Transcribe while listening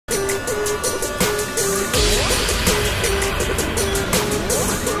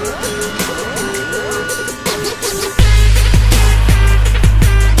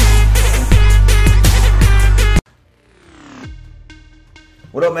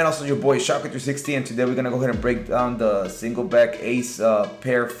man? Also your boy Shocker360, and today we're gonna go ahead and break down the single back ace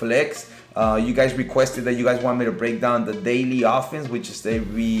pair flex. You guys requested that you guys want me to break down the daily offense, which is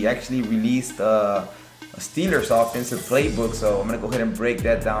we actually released a Steelers offensive playbook, so I'm gonna go ahead and break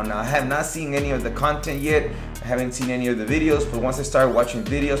that down. Now, I have not seen any of the content yet. I haven't seen any of the videos, but once I start watching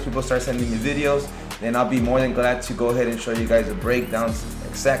videos, people start sending me videos, then I'll be more than glad to go ahead and show you guys the breakdowns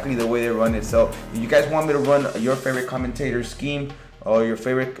exactly the way they run it. So if you guys want me to run your favorite commentator scheme or your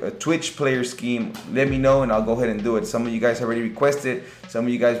favorite Twitch player scheme, let me know and I'll go ahead and do it. Some of you guys already requested. Some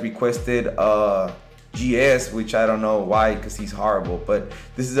of you guys requested GS, which I don't know why, because he's horrible. But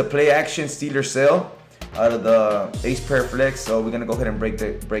this is a play action Steelers sell out of the ace pair flex. So we're gonna go ahead and break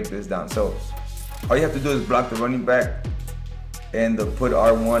this down. So all you have to do is block the running back and put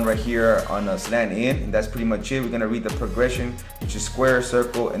R1 right here on a slant in, and that's pretty much it. We're gonna read the progression, which is square,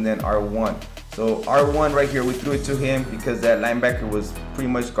 circle, and then R1. So R1 right here, we threw it to him because that linebacker was pretty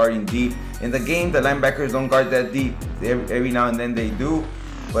much guarding deep. In the game, the linebackers don't guard that deep. Every now and then they do,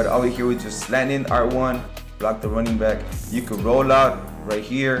 but over here we just slant in R1, block the running back. You could roll out right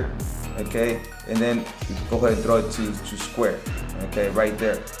here, okay, and then you can go ahead and throw it to square, okay, right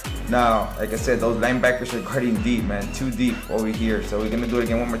there. Now, like I said, those linebackers are guarding deep, man, too deep over here. So we're gonna do it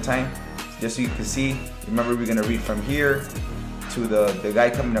again one more time, just so you can see. Remember, we're gonna read from here to the guy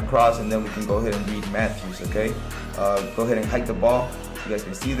coming across, and then we can go ahead and read Matthews, okay? Go ahead and hike the ball, so you guys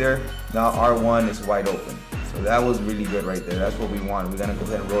can see there. Now R1 is wide open. So that was really good right there. That's what we want. We're gonna go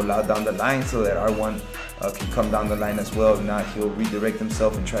ahead and roll out down the line so that R1 can come down the line as well. If not, he'll redirect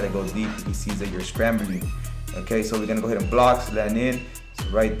himself and try to go deep if he sees that you're scrambling. Okay, so we're gonna go ahead and block, slant in, so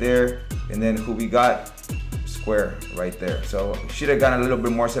right there, and then who we got? Square right there. So should have gotten a little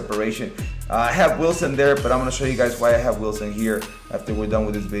bit more separation. I have Wilson there, but I'm gonna show you guys why I have Wilson here after we're done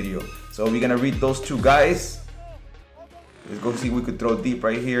with this video. So we're gonna read those two guys. Let's go see if we could throw deep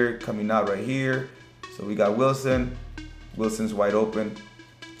right here, coming out right here. So we got Wilson. Wilson's wide open.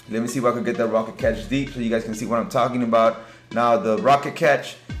 Let me see if I could get that rocket catch deep so you guys can see what I'm talking about. Now the rocket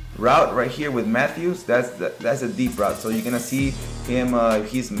catch route right here with Matthews, that's a deep route. So you're gonna see him,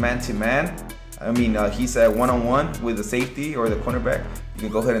 he's man-to-man. I mean, he's at one-on-one with the safety or the cornerback. You can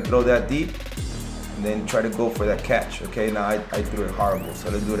go ahead and throw that deep and then try to go for that catch. Okay, now I threw it horrible, so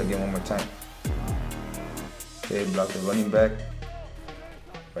let's do it again one more time. Okay, block the running back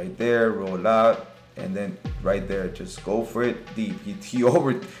right there, roll out, and then right there, just go for it deep. He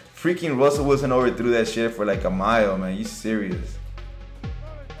freaking Russell Wilson overthrew that shit for like a mile, man. You serious?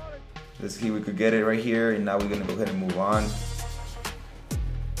 Let's see if we could get it right here, and now we're gonna go ahead and move on.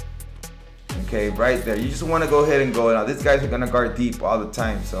 Okay, right there. You just want to go ahead and go. Now these guys are gonna guard deep all the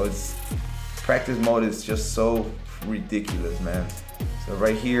time, so it's practice mode is just so ridiculous, man. So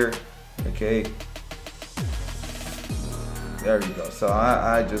right here, okay. There we go. So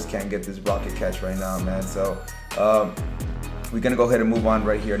I just can't get this rocket catch right now, man. So we're gonna go ahead and move on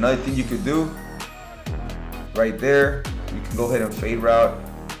right here. Another thing you could do right there, you can go ahead and fade route.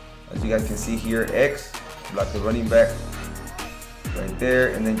 As you guys can see here, X, block the running back right there,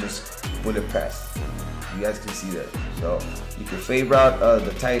 and then just bullet pass. You guys can see there. So you can fade route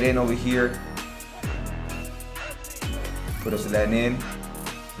the tight end over here, put a slant in,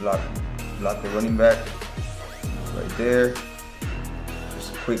 block the running back right there.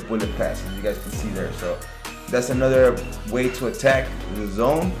 Just a quick bullet pass, as you guys can see there. So that's another way to attack the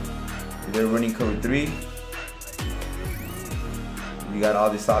zone. They're running cover 3. You got all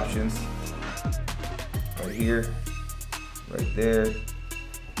these options right here, right there.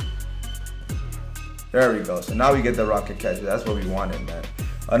 There we go. So now we get the rocket catch. That's what we wanted, man.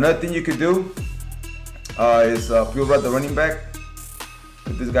 Another thing you could do is field route the running back.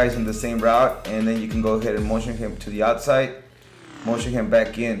 Put these guys in the same route, and then you can go ahead and motion him to the outside, motion him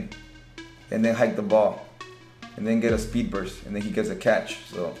back in, and then hike the ball, and then get a speed burst, and then he gets a catch.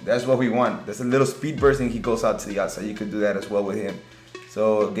 So that's what we want. There's a little speed burst, and he goes out to the outside. You could do that as well with him.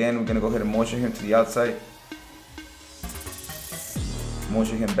 So again, we're gonna go ahead and motion him to the outside,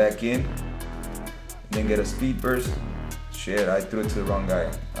 motion him back in, and then get a speed burst. Shit, I threw it to the wrong guy.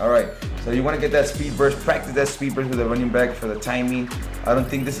 All right, so you want to get that speed burst, practice that speed burst with the running back for the timing. I don't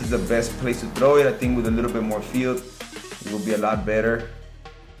think this is the best place to throw it. I think with a little bit more field, it will be a lot better.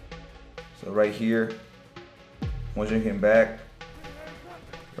 So right here, motion him back,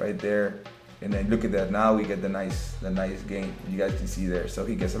 right there. And then look at that, now we get the nice gain. You guys can see there. So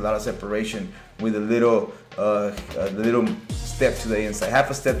he gets a lot of separation with a little step to the inside,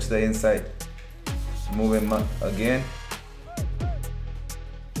 half a step to the inside. Move him up again.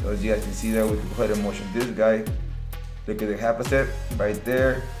 So as you guys can see there, we can go ahead and motion this guy. Look at the half a step right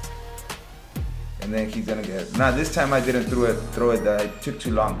there. and then he's gonna get. Now this time I didn't throw it. It took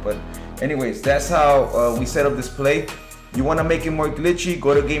too long. But anyways, that's how we set up this play. You want to make it more glitchy?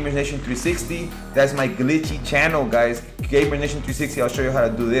 Go to Gamers Nation 360. That's my glitchy channel, guys. Gamers Nation 360. I'll show you how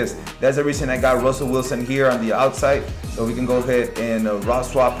to do this. That's the reason I got Russell Wilson here on the outside, so we can go ahead and raw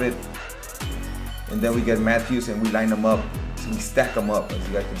swap it, and then we get Matthews and we line them up. So we stack them up, as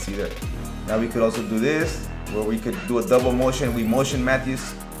you guys can see there. Now we could also do this, where we could do a double motion. We motion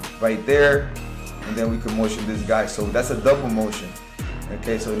Matthews right there, and then we could motion this guy. So that's a double motion.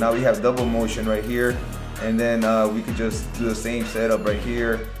 Okay, so now we have double motion right here. And then we could just do the same setup right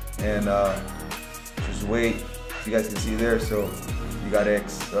here and just wait. You guys can see there. So you got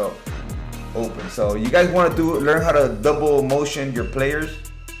X, so open. So you guys want to learn how to double motion your players.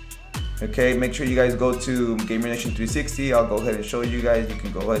 Okay, make sure you guys go to Gamer Nation 360. I'll go ahead and show you guys. You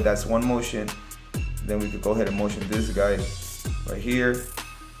can go ahead. That's one motion. Then we could go ahead and motion this guy right here.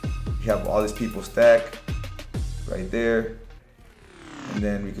 You have all these people stacked right there, and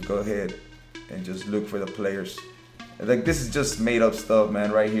then we could go ahead and just look for the players. Like, this is just made up stuff,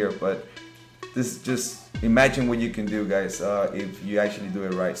 man, right here, but this is just, imagine what you can do, guys, if you actually do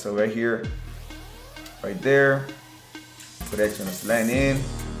it right. So right here, right there, put X on a slant in,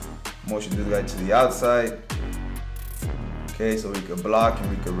 motion this guy to the outside. Okay, so we could block and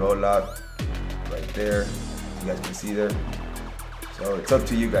we could roll out right there. You guys can see there. So it's up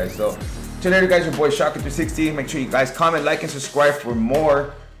to you guys. So till later, guys, your boy Shocker360. Make sure you guys comment, like, and subscribe for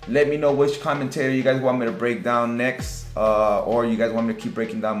more. Let me know which commentary you guys want me to break down next, or you guys want me to keep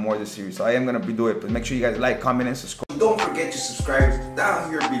breaking down more of the series. So I am gonna be doing it, but make sure you guys like, comment, and subscribe. Don't forget to subscribe down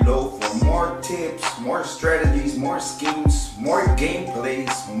here below for more tips, more strategies, more schemes, more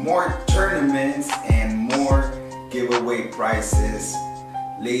gameplays, more tournaments, and more giveaway prizes.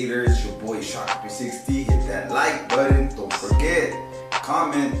 Later, it's your boy Shocker360. Hit that like button. Don't forget,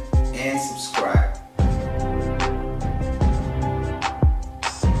 comment, and subscribe.